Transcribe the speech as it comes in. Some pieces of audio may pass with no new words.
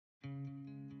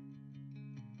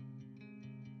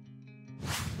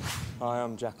Hi,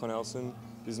 I'm Jack Cornelsen.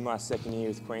 This is my second year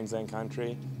with Queensland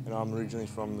country and I'm originally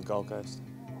from the Gold Coast.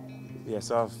 Yeah,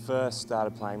 so I first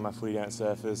started playing my footy down at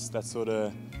Surfers. That's sort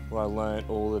of where I learnt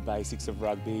all the basics of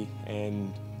rugby,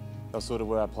 and that's sort of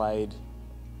where I played.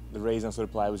 The reason I sort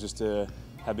of played was just to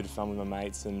have a bit of fun with my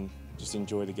mates and just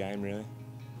enjoy the game, really.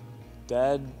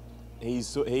 Dad,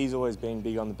 he's always been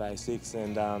big on the basics,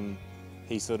 and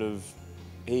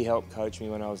he helped coach me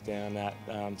when I was down at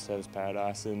Surfers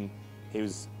Paradise, and he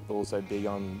was also big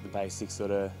on the basics,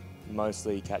 sort of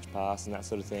mostly catch pass and that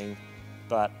sort of thing.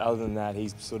 But other than that,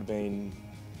 he's sort of been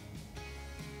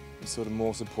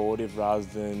more supportive rather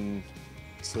than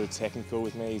sort of technical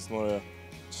with me. He's more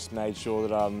just made sure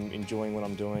that I'm enjoying what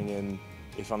I'm doing, and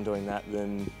if I'm doing that,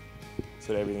 then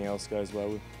sort of everything else goes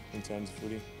well in terms of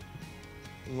footy.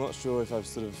 I'm not sure if I've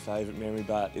sort of a favourite memory,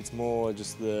 but it's more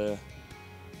just the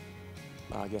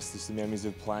memories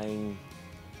of playing,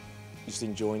 just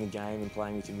enjoying the game and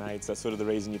playing with your mates. That's sort of the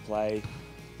reason you play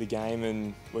the game,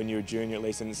 and when you're a junior at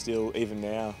least, and it's still, even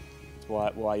now, it's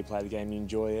why you play the game. You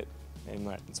enjoy it, and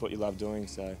it's what you love doing.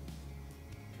 So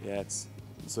yeah, it's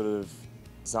sort of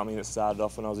something that started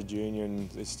off when I was a junior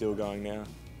and is still going now.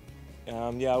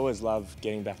 Yeah, I always love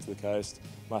getting back to the coast.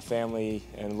 My family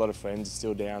and a lot of friends are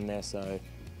still down there, so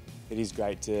it is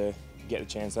great to get the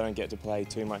chance. I don't get to play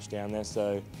too much down there,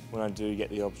 so when I do get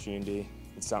the opportunity,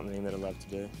 it's something that I love to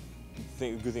do.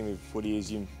 The good thing with footy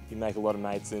is you make a lot of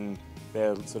mates, and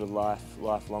they're sort of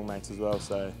lifelong mates as well.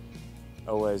 So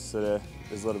there's a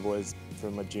lot of boys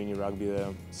from my junior rugby that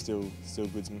I'm still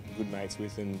good mates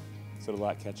with, and sort of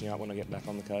like catching up when I get back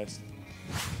on the coast.